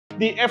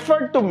the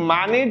effort to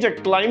manage a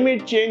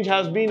climate change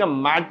has been a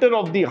matter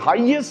of the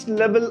highest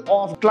level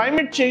of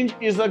climate change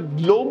is a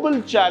global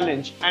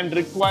challenge and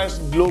requires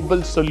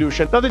global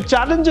solution. Now the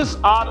challenges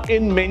are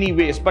in many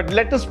ways, but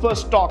let us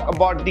first talk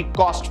about the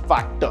cost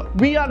factor.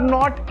 We are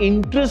not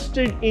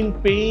interested in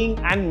paying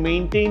and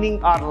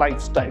maintaining our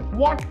lifestyle.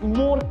 What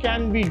more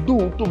can we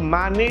do to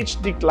manage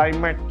the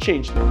climate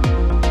change?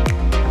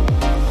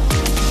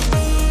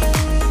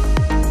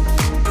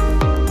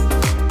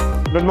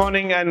 Good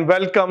morning and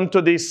welcome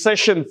to the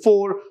session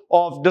 4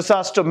 of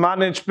disaster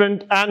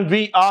management, and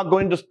we are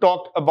going to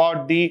talk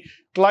about the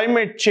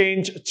climate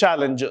change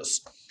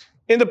challenges.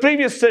 In the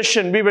previous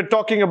session, we were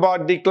talking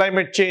about the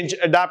climate change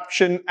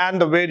adaptation and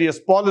the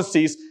various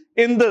policies.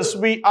 In this,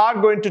 we are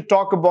going to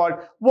talk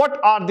about what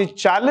are the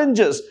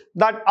challenges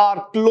that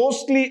are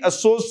closely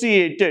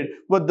associated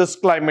with this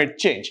climate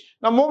change.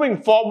 Now, moving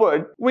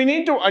forward, we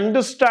need to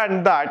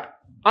understand that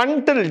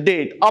until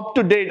date, up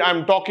to date,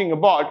 I'm talking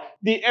about,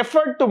 the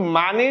effort to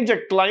manage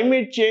a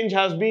climate change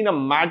has been a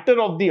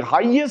matter of the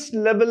highest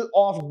level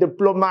of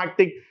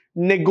diplomatic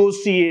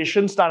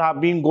negotiations that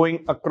have been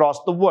going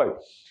across the world.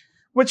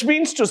 Which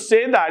means to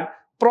say that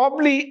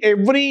probably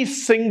every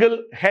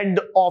single head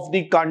of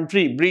the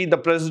country, be it the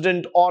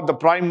president or the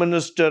prime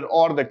minister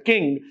or the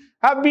king,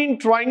 have been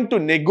trying to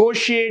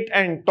negotiate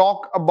and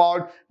talk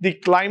about the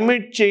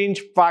climate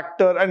change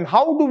factor and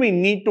how do we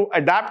need to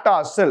adapt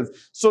ourselves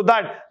so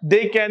that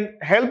they can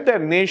help their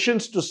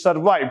nations to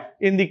survive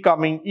in the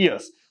coming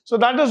years. So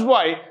that is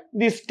why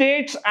the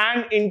states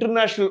and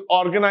international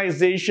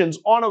organizations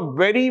on a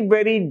very,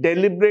 very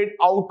deliberate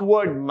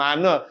outward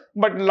manner,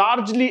 but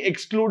largely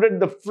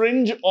excluded the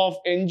fringe of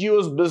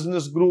NGOs,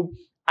 business group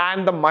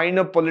and the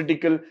minor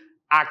political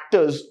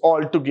actors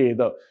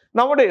altogether.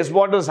 Nowadays,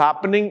 what is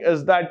happening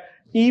is that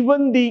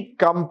even the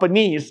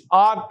companies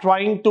are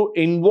trying to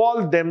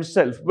involve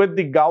themselves with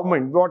the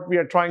government. What we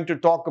are trying to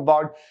talk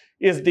about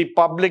is the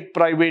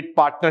public-private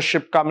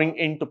partnership coming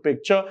into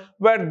picture,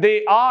 where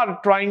they are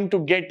trying to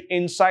get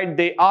inside,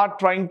 they are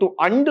trying to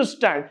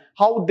understand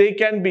how they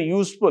can be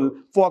useful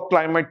for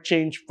climate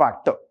change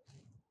factor.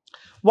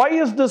 Why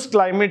is this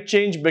climate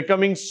change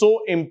becoming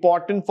so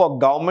important for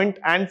government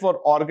and for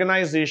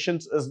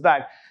organizations is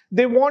that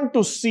they want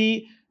to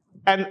see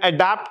an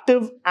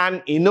adaptive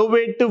and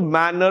innovative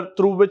manner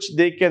through which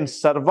they can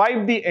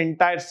survive the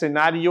entire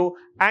scenario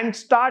and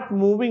start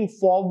moving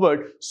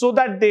forward so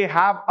that they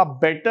have a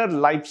better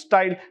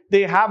lifestyle,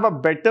 they have a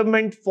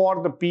betterment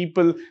for the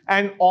people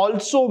and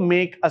also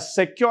make a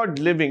secured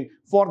living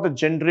for the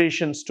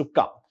generations to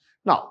come.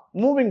 Now,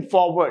 moving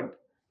forward,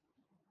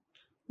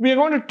 we are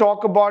going to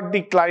talk about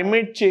the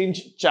climate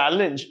change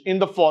challenge in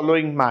the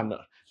following manner.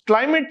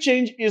 Climate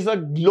change is a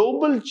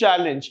global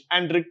challenge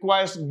and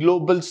requires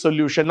global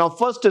solution. Now,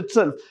 first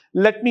itself,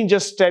 let me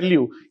just tell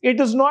you,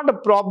 it is not a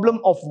problem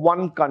of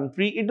one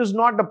country. It is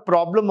not a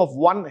problem of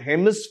one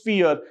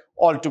hemisphere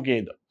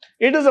altogether.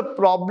 It is a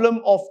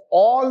problem of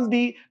all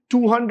the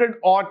 200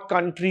 odd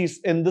countries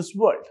in this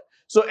world.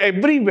 So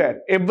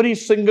everywhere, every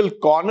single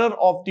corner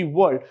of the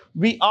world,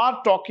 we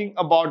are talking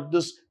about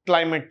this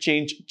climate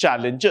change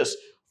challenges.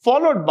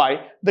 Followed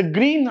by the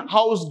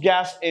greenhouse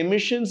gas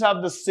emissions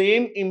have the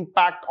same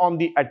impact on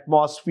the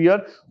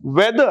atmosphere,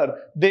 whether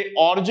they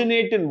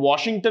originate in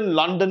Washington,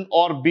 London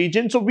or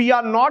Beijing. So we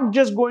are not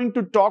just going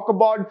to talk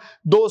about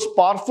those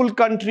powerful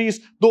countries,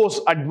 those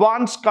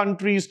advanced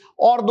countries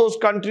or those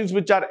countries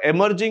which are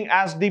emerging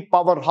as the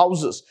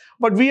powerhouses.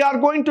 But we are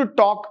going to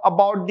talk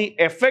about the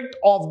effect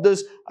of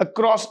this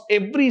across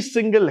every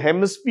single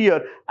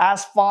hemisphere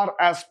as far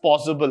as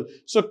possible.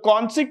 So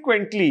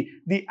consequently,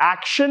 the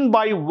action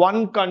by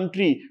one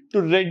country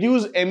to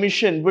reduce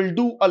emission will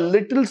do a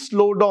little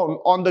slowdown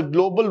on the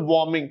global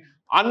warming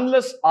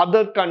unless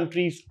other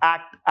countries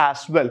act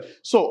as well.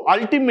 So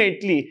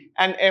ultimately,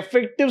 an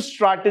effective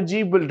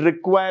strategy will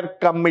require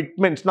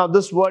commitments. Now,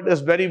 this word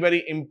is very,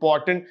 very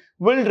important.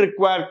 Will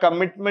require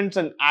commitments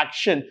and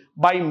action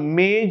by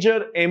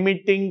major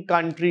emitting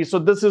countries. So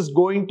this is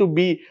going to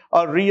be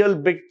a real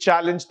big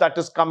challenge that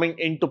is coming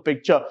into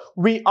picture.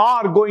 We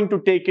are going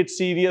to take it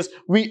serious.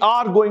 We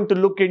are going to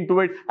look into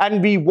it,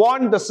 and we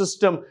want the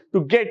system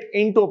to get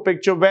into a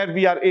picture where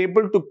we are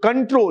able to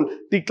control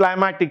the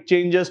climatic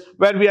changes,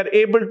 where we are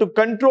able to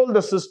control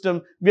the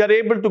system. We are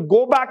able to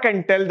go back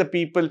and tell the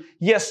people,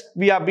 yes,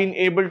 we have been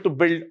able to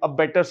build a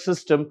better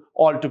system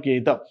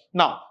altogether.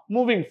 Now,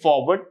 moving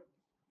forward,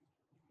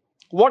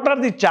 what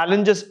are the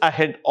challenges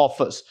ahead of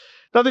us?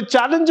 Now, the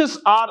challenges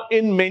are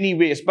in many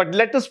ways, but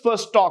let us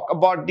first talk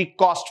about the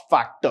cost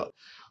factor.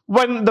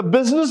 When the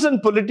business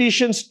and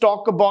politicians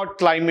talk about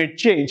climate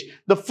change,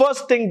 the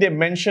first thing they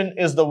mention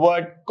is the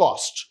word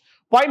cost.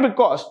 Why?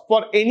 Because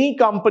for any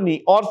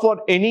company or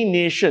for any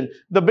nation,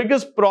 the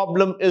biggest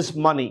problem is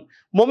money.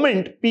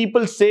 Moment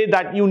people say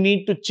that you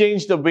need to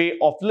change the way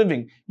of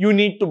living, you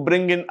need to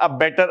bring in a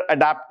better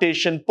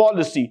adaptation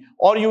policy,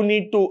 or you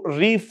need to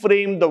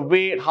reframe the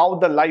way how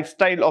the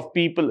lifestyle of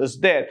people is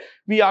there,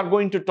 we are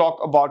going to talk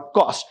about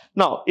cost.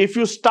 Now, if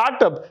you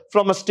start up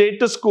from a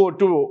status quo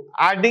to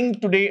adding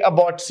today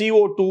about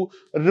CO2,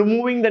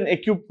 removing the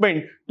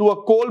equipment to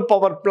a coal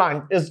power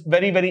plant is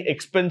very, very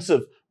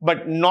expensive.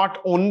 But not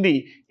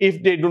only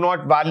if they do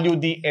not value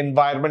the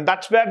environment.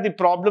 That's where the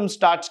problem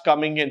starts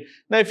coming in.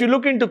 Now, if you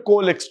look into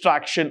coal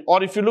extraction,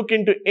 or if you look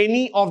into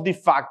any of the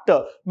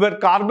factor where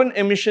carbon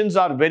emissions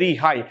are very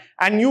high,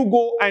 and you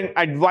go and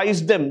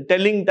advise them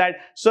telling that,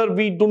 sir,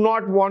 we do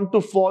not want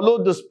to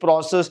follow this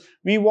process,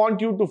 we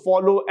want you to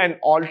follow an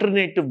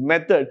alternative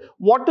method,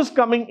 what is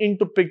coming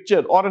into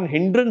picture or an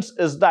hindrance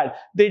is that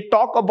they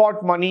talk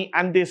about money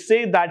and they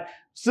say that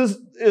this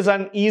is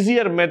an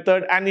easier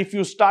method, and if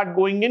you start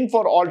going in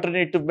for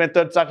alternative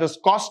methods, that is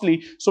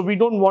costly, so we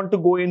don't want to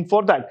go in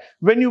for that.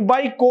 When you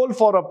buy coal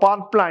for a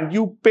power plant,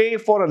 you pay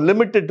for a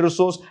limited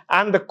resource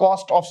and the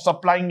cost of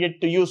supplying it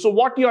to you. So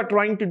what you are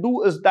trying to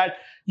do is that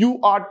you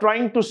are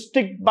trying to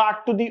stick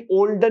back to the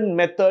olden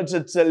methods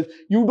itself.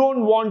 You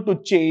don't want to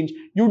change.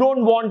 You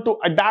don't want to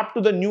adapt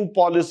to the new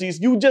policies.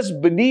 You just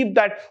believe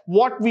that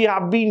what we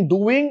have been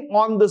doing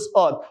on this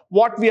earth,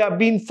 what we have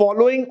been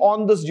following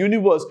on this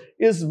universe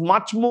is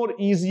much more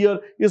easier,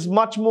 is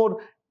much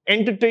more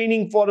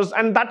entertaining for us,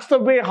 and that's the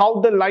way how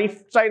the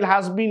lifestyle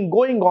has been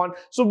going on.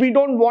 So we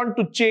don't want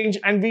to change,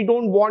 and we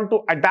don't want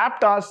to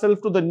adapt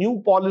ourselves to the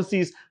new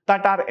policies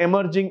that are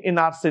emerging in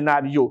our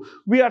scenario.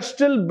 We are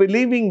still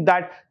believing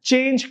that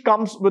change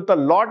comes with a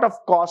lot of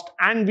cost,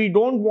 and we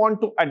don't want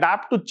to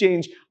adapt to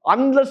change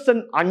unless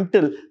and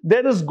until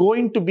there is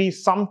going to be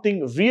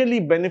something really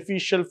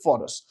beneficial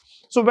for us.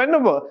 So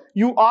whenever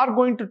you are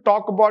going to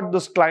talk about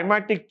this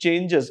climatic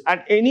changes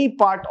at any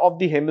part of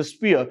the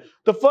hemisphere,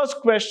 the first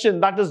question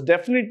that is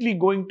definitely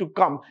going to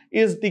come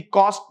is the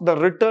cost, the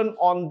return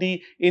on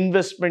the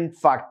investment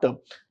factor.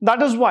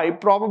 That is why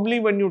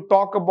probably when you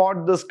talk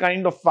about this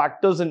kind of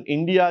factors in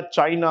India,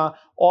 China,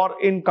 or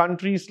in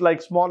countries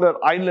like smaller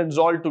islands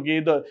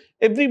altogether,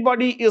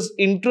 everybody is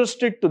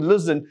interested to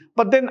listen.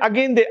 But then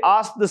again, they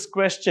ask this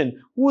question,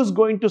 who is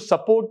going to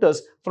support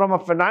us from a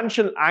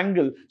financial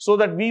angle so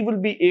that we will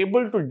be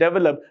able to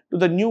develop to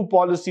the new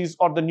policies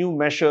or the new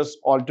measures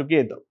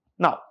altogether?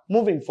 Now,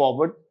 moving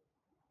forward.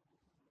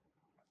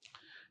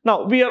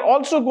 Now, we are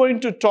also going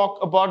to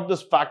talk about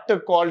this factor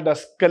called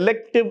as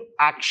collective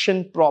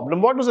action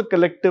problem. What is a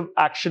collective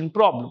action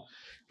problem?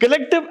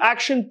 Collective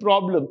action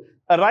problem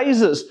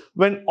arises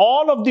when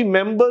all of the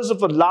members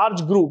of a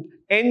large group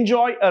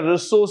enjoy a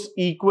resource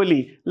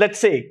equally. Let's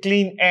say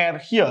clean air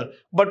here,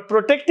 but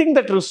protecting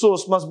that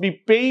resource must be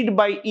paid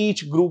by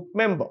each group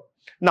member.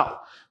 Now,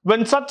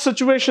 when such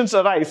situations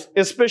arise,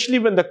 especially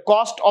when the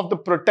cost of the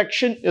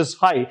protection is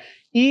high,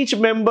 each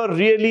member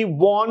really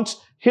wants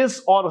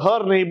his or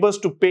her neighbors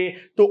to pay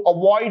to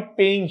avoid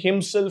paying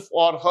himself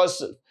or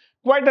herself.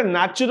 Quite a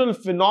natural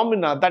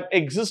phenomena that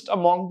exists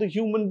among the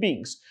human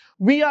beings.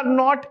 We are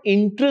not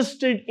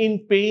interested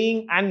in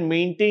paying and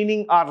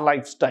maintaining our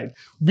lifestyle.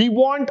 We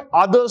want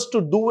others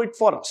to do it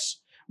for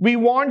us. We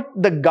want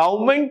the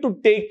government to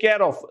take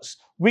care of us.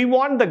 We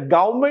want the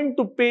government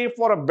to pay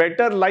for a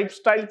better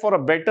lifestyle, for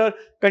a better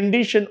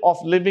condition of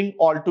living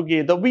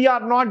altogether. We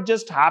are not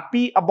just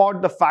happy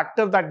about the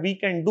factor that we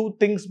can do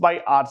things by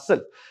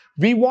ourselves.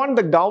 We want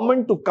the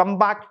government to come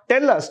back,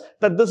 tell us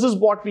that this is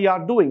what we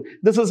are doing.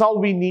 This is how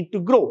we need to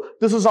grow.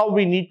 This is how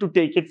we need to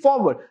take it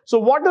forward. So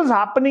what is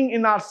happening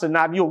in our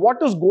scenario,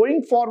 what is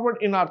going forward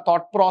in our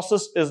thought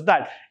process is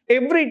that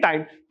every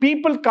time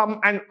people come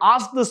and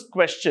ask this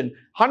question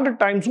 100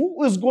 times,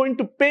 who is going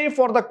to pay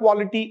for the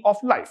quality of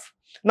life?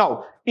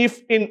 Now,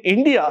 if in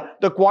India,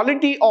 the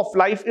quality of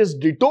life is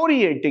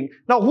deteriorating,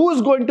 now who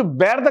is going to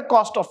bear the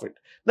cost of it?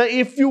 Now,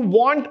 if you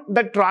want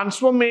the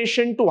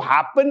transformation to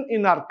happen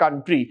in our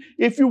country,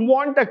 if you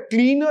want a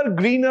cleaner,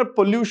 greener,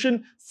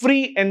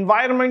 pollution-free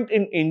environment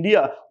in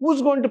India,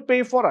 who's going to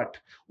pay for it?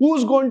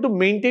 Who's going to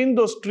maintain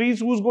those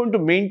trees? Who's going to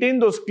maintain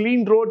those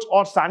clean roads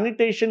or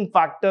sanitation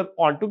factor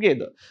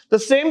altogether? The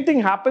same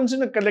thing happens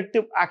in a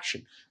collective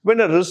action. When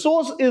a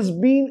resource is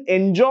being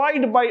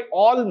enjoyed by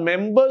all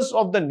members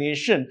of the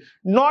nation,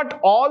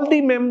 not all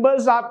the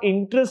members are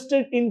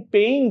interested in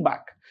paying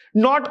back.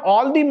 Not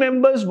all the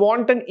members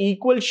want an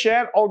equal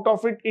share out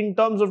of it in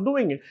terms of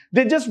doing it.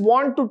 They just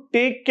want to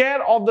take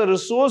care of the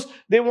resource.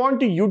 They want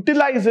to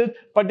utilize it,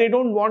 but they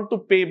don't want to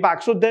pay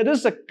back. So there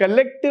is a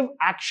collective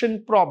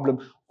action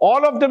problem.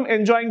 All of them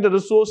enjoying the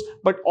resource,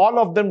 but all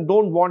of them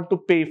don't want to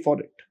pay for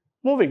it.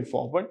 Moving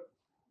forward.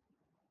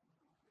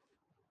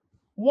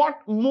 What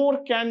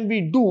more can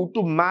we do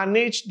to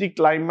manage the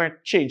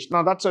climate change?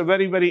 Now, that's a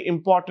very, very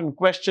important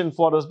question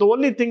for us. The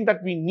only thing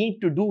that we need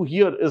to do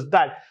here is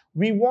that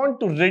we want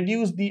to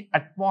reduce the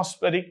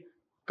atmospheric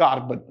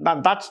carbon.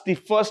 Now, that's the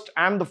first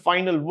and the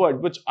final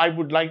word which I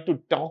would like to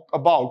talk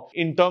about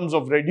in terms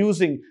of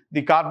reducing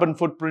the carbon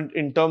footprint,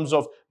 in terms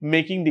of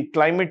making the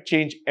climate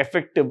change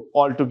effective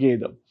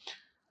altogether.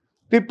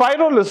 The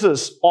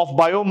pyrolysis of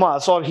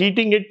biomass or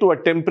heating it to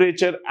a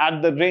temperature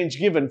at the range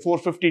given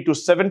 450 to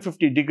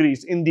 750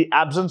 degrees in the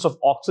absence of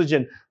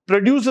oxygen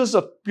produces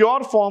a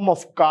pure form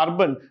of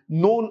carbon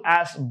known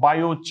as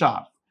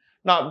biochar.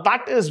 Now,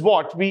 that is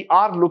what we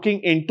are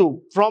looking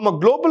into. From a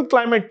global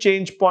climate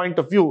change point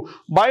of view,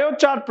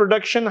 biochar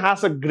production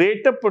has a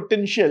greater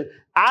potential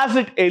as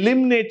it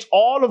eliminates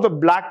all of the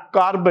black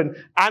carbon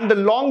and the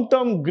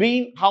long-term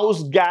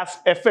greenhouse gas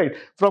effect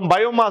from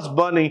biomass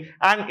burning,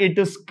 and it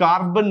is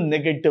carbon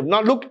negative.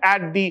 Now, look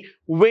at the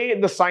way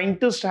the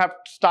scientists have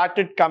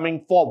started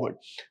coming forward.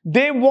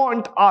 They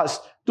want us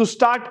to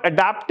start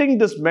adapting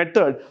this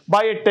method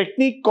by a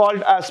technique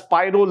called as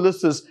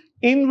pyrolysis,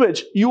 in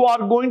which you are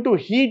going to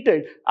heat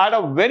it at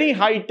a very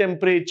high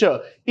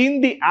temperature in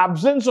the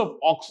absence of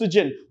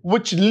oxygen,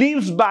 which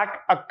leaves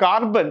back a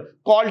carbon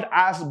called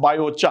as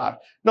biochar.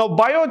 Now,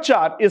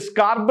 biochar is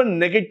carbon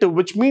negative,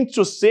 which means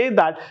to say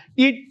that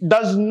it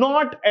does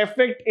not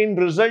affect in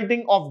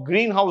resulting of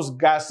greenhouse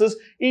gases.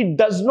 It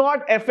does not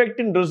affect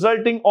in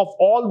resulting of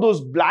all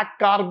those black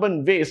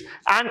carbon waste,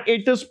 and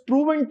it is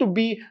proven to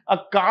be a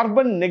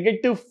carbon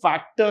negative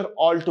factor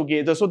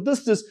altogether. So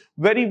this is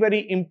very,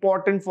 very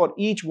important for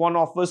each one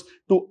of us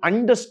to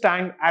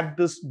understand at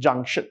this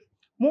junction.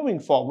 Moving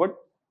forward,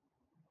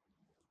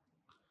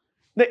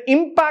 the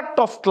impact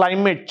of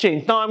climate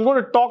change. Now, I'm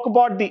going to talk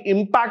about the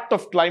impact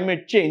of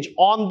climate change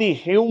on the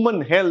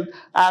human health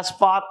as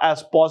far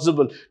as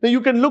possible. Now,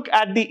 you can look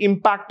at the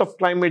impact of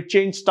climate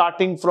change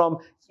starting from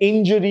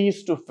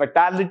injuries to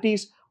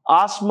fatalities,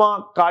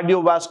 asthma,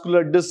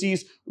 cardiovascular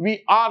disease.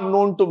 We are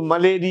known to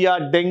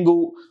malaria,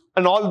 dengue,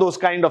 and all those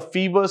kind of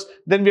fevers.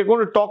 Then we're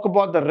going to talk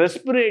about the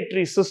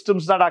respiratory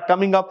systems that are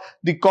coming up,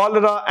 the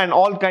cholera and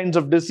all kinds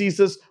of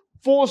diseases,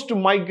 forced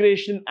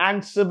migration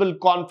and civil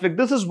conflict.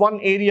 This is one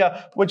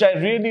area which I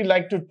really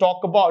like to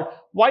talk about.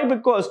 Why?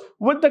 Because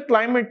with the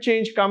climate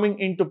change coming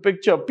into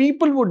picture,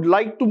 people would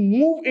like to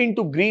move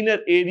into greener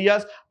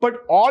areas, but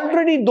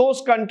already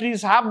those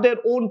countries have their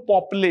own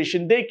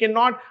population. They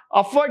cannot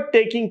afford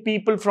taking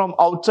people from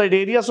outside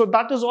areas. So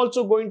that is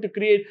also going to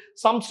create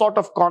some sort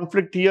of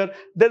conflict here.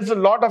 There's a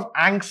lot of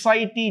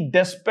anxiety,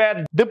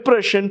 despair,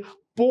 depression,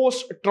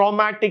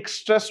 post-traumatic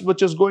stress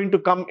which is going to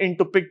come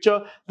into picture,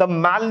 the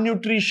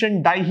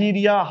malnutrition,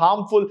 diarrhea,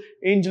 harmful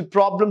angel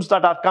problems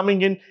that are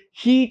coming in,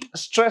 heat,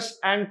 stress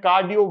and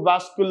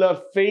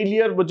cardiovascular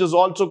failure which is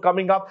also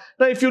coming up.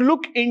 Now, if you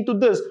look into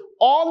this,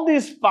 all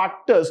these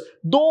factors,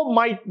 though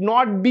might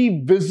not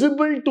be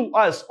visible to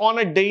us on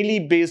a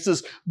daily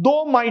basis,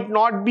 though might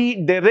not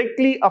be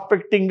directly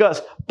affecting us,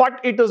 but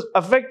it is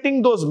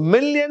affecting those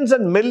millions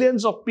and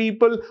millions of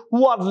people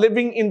who are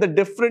living in the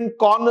different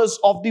corners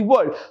of the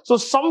world. So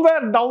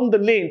somewhere down the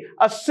lane,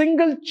 a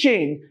single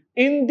change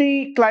in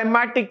the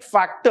climatic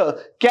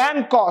factor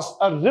can cause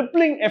a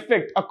rippling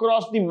effect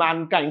across the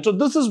mankind. So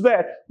this is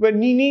where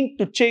we need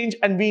to change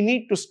and we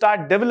need to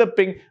start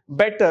developing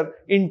better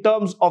in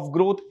terms of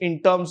growth,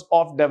 in terms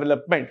of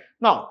development.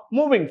 Now,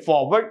 moving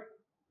forward,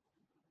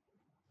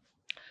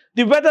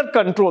 the weather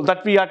control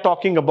that we are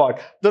talking about.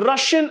 The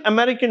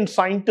Russian-American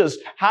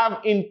scientists have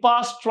in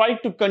past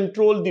tried to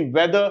control the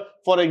weather,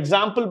 for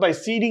example, by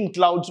seeding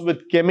clouds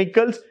with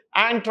chemicals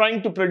and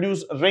trying to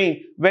produce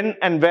rain when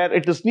and where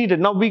it is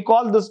needed. Now, we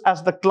call this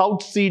as the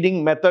cloud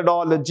seeding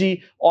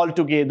methodology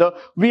altogether.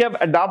 We have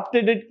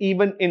adopted it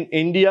even in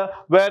India,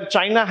 where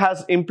China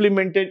has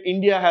implemented,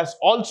 India has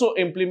also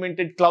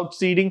implemented cloud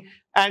seeding.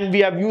 And we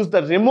have used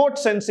the remote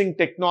sensing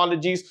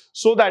technologies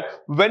so that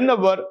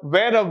whenever,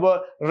 wherever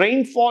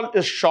rainfall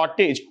is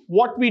shortage,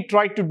 what we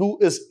try to do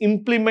is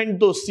implement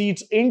those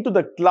seeds into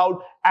the cloud,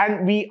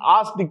 and we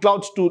ask the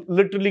clouds to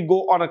literally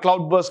go on a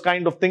cloudburst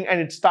kind of thing,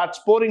 and it starts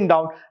pouring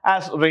down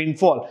as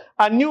rainfall.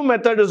 A new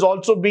method is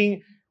also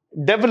being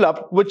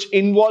developed which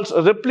involves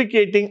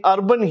replicating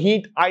urban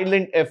heat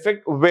island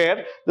effect,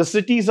 where the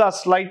cities are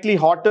slightly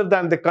hotter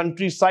than the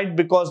countryside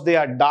because they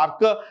are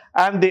darker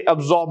and they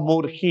absorb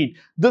more heat.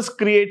 This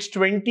creates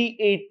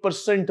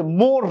 28%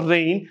 more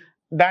rain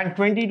than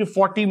 20 to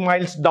 40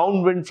 miles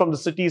downwind from the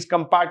cities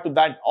compared to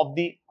that of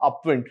the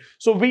upwind.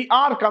 So we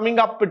are coming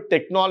up with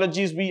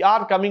technologies, we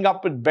are coming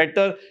up with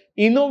better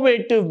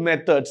innovative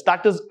methods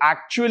that is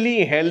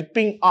actually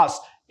helping us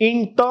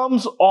in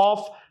terms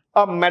of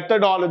a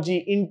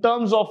methodology, in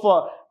terms of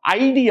a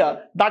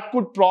idea that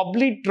could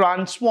probably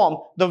transform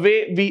the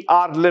way we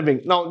are living.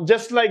 Now,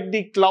 just like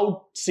the cloud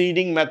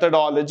seeding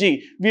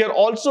methodology, we are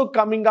also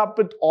coming up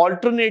with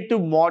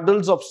alternative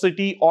models of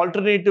city,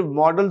 alternative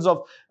models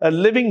of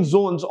living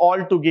zones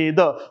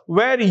altogether,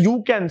 where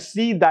you can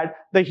see that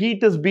the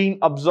heat is being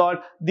absorbed,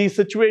 the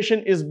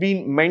situation is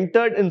being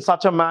mentored in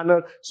such a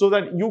manner so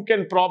that you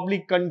can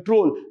probably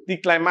control the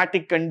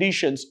climatic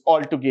conditions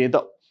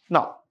altogether.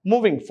 Now,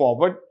 moving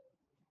forward,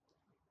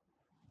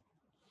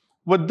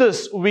 with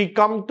this, we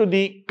come to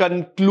the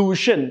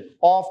conclusion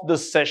of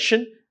this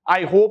session.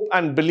 I hope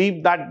and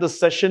believe that this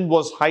session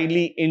was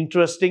highly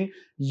interesting,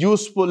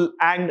 useful,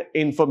 and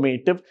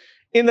informative.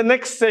 In the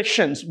next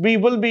sessions, we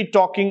will be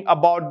talking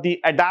about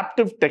the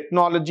adaptive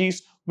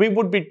technologies, we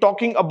would be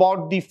talking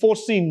about the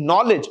foreseen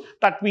knowledge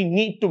that we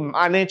need to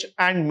manage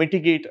and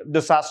mitigate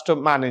disaster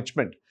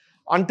management.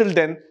 Until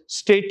then,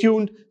 stay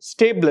tuned,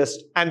 stay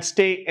blessed, and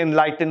stay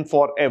enlightened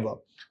forever.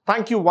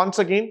 Thank you once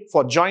again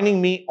for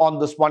joining me on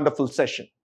this wonderful session.